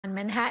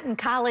Manhattan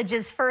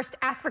College's first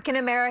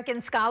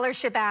African-American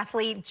scholarship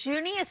athlete,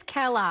 Junius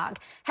Kellog,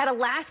 had a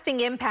lasting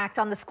impact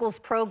on the school's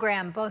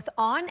program, both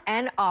on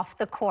and off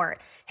the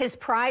court. His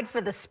pride for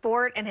the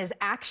sport and his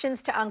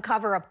actions to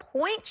uncover a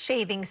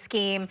point-shaving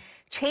scheme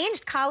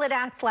changed college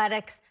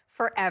athletics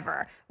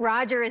forever.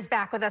 Roger is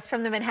back with us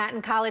from the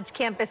Manhattan College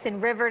campus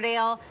in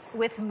Riverdale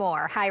with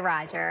more. Hi,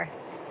 Roger.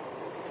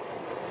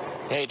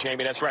 Hey,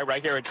 Jamie, that's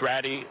right here at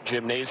Draddy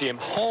Gymnasium,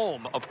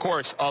 home, of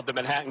course, of the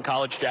Manhattan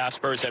College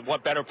Jaspers. And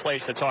what better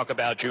place to talk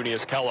about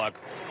Junius Kellog?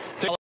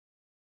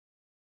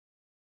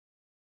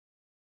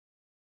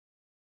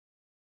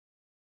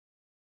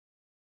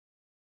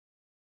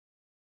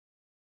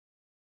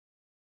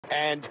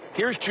 And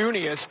here's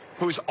Junius,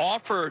 who's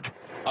offered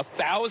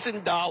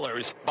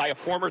 $1,000 by a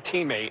former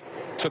teammate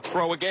to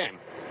throw a game.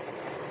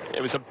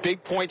 It was a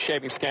big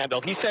point-shaving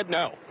scandal. He said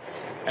no.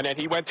 And then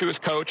he went to his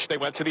coach. They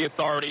went to the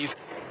authorities.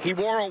 He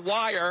wore a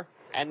wire,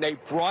 and they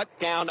brought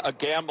down a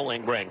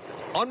gambling ring.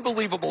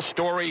 Unbelievable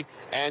story.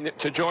 And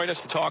to join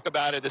us to talk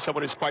about it is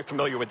someone who's quite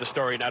familiar with the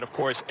story. And that, of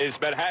course, is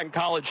Manhattan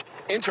College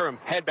interim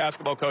head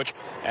basketball coach,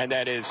 and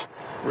that is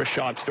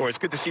RaShawn Stores.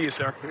 Good to see you,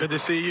 sir. Good to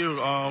see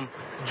you.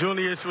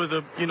 Junius was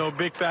a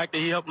big factor.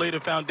 He helped lay the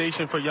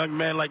foundation for young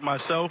men like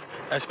myself,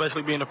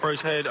 especially being the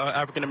first head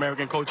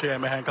African-American coach here at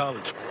Manhattan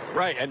College.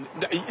 Right,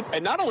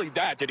 and not only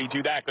that did he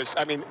do that, because,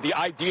 I mean, the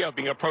idea of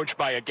being approached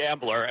by a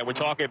gambler, and we're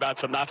talking about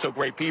some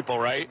not-so-great people,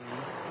 right?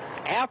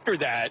 Mm-hmm. After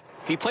that,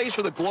 he plays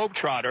for the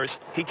Globetrotters.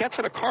 He gets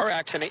in a car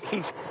accident.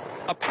 He's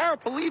a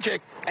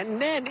paraplegic,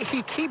 and then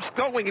he keeps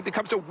going. He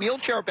becomes a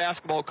wheelchair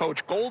basketball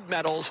coach, gold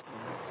medals.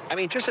 I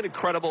mean, just an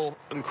incredible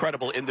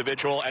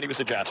individual, and he was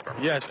a Jasper.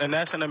 Yes, and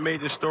that's an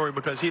amazing story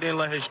because he didn't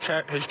let his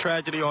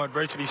tragedy or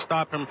adversity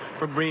stop him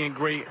from being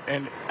great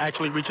and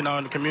actually reaching out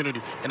in the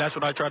community. And that's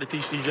what I try to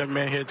teach these young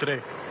men here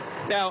today.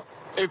 Now,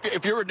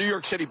 if you're a New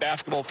York City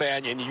basketball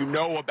fan and you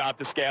know about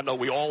the scandal,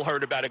 we all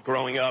heard about it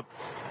growing up,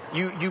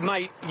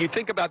 you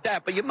think about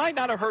that, but you might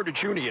not have heard of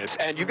Junius.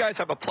 And you guys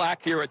have a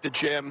plaque here at the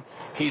gym.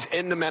 He's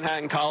in the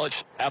Manhattan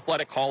College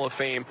Athletic Hall of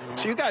Fame.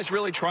 So you guys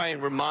really try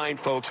and remind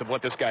folks of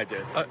what this guy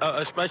did.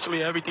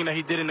 Especially everything that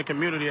he did in the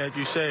community, as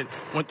you said.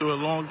 Went through a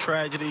long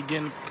tragedy,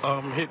 getting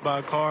hit by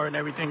a car and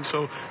everything.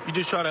 So you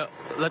just try to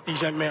let these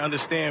young men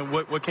understand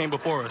what came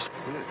before us.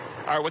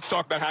 All right, let's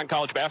talk about Manhattan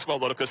College basketball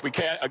a little, because we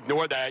can't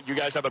ignore that. You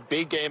guys have a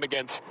big game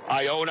against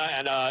Iona,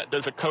 and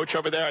there's a coach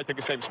over there. I think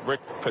his name's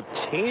Rick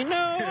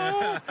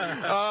Pitino.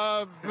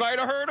 Might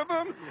have heard of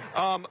him.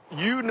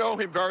 You know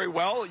him very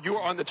well. You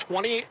were on the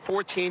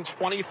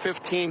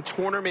 2014-2015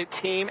 tournament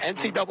team,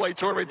 NCAA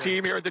tournament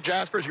team here at the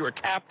Jaspers. You were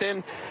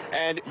captain,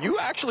 and you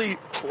actually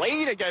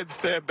played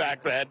against him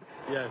back then.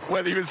 Yes.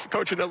 When he was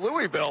coaching at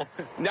Louisville.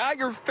 Now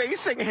you're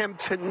facing him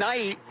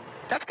tonight.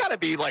 That's got to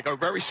be like a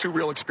very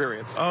surreal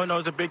experience. Oh, no,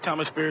 it's a big-time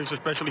experience,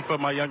 especially for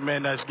my young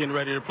men that's getting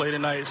ready to play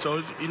tonight. So,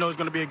 it's going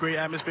to be a great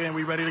atmosphere, and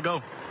we're ready to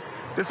go.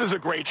 This is a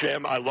great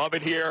gym. I love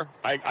it here.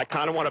 I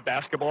kind of want a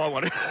basketball.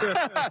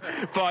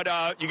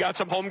 But you got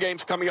some home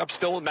games coming up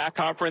still, and that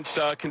conference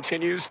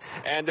continues.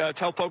 And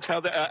tell folks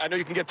how I know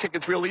you can get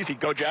tickets real easy.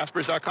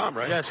 GoJaspers.com,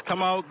 right? Yes,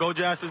 come out,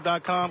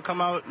 GoJaspers.com.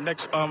 Come out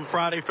next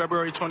Friday,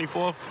 February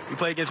 24th. We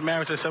play against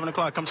Marist at 7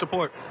 o'clock. Come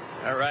support.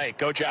 All right,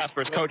 go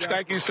Jaspers. Coach,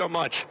 thank you so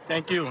much.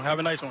 Thank you. Have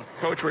a nice one.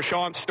 Coach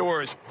RaShawn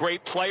Stores,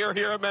 great player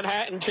here at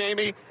Manhattan,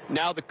 Jamie.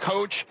 Now the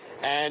coach,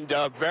 and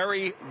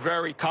very,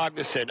 very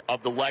cognizant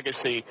of the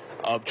legacy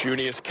of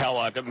Junius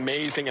Kellog.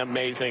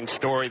 Amazing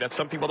story that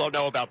some people don't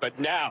know about, but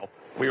now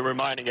we're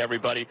reminding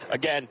everybody.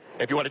 Again,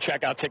 if you want to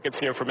check out tickets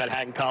here for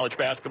Manhattan College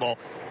basketball,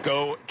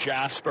 go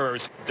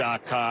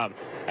Jaspers.com.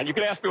 And you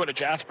can ask me what a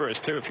Jasper is,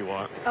 too, if you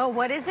want. Oh,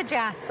 what is a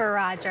Jasper,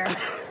 Roger?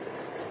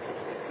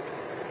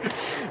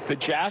 The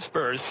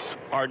Jaspers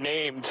are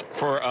named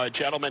for a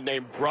gentleman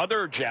named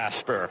Brother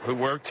Jasper, who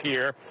worked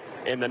here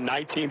in the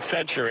 19th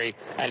century,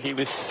 and he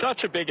was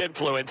such a big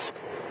influence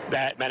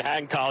that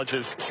Manhattan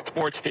College's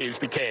sports teams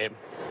became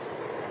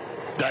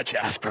the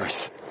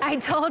Jaspers. I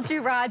told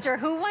you, Roger,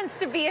 who wants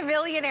to be a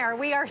millionaire?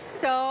 We are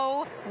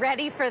so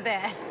ready for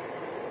this.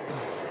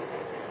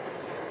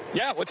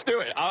 Yeah, let's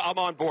do it. I'm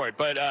on board.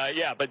 But,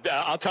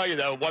 I'll tell you,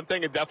 though, one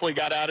thing that definitely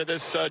got out of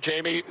this,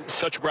 Jamie,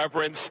 such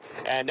reverence,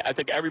 and I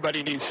think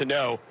everybody needs to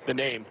know the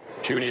name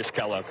Junius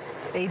Kellog.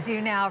 They do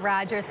now,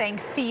 Roger.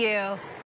 Thanks to you.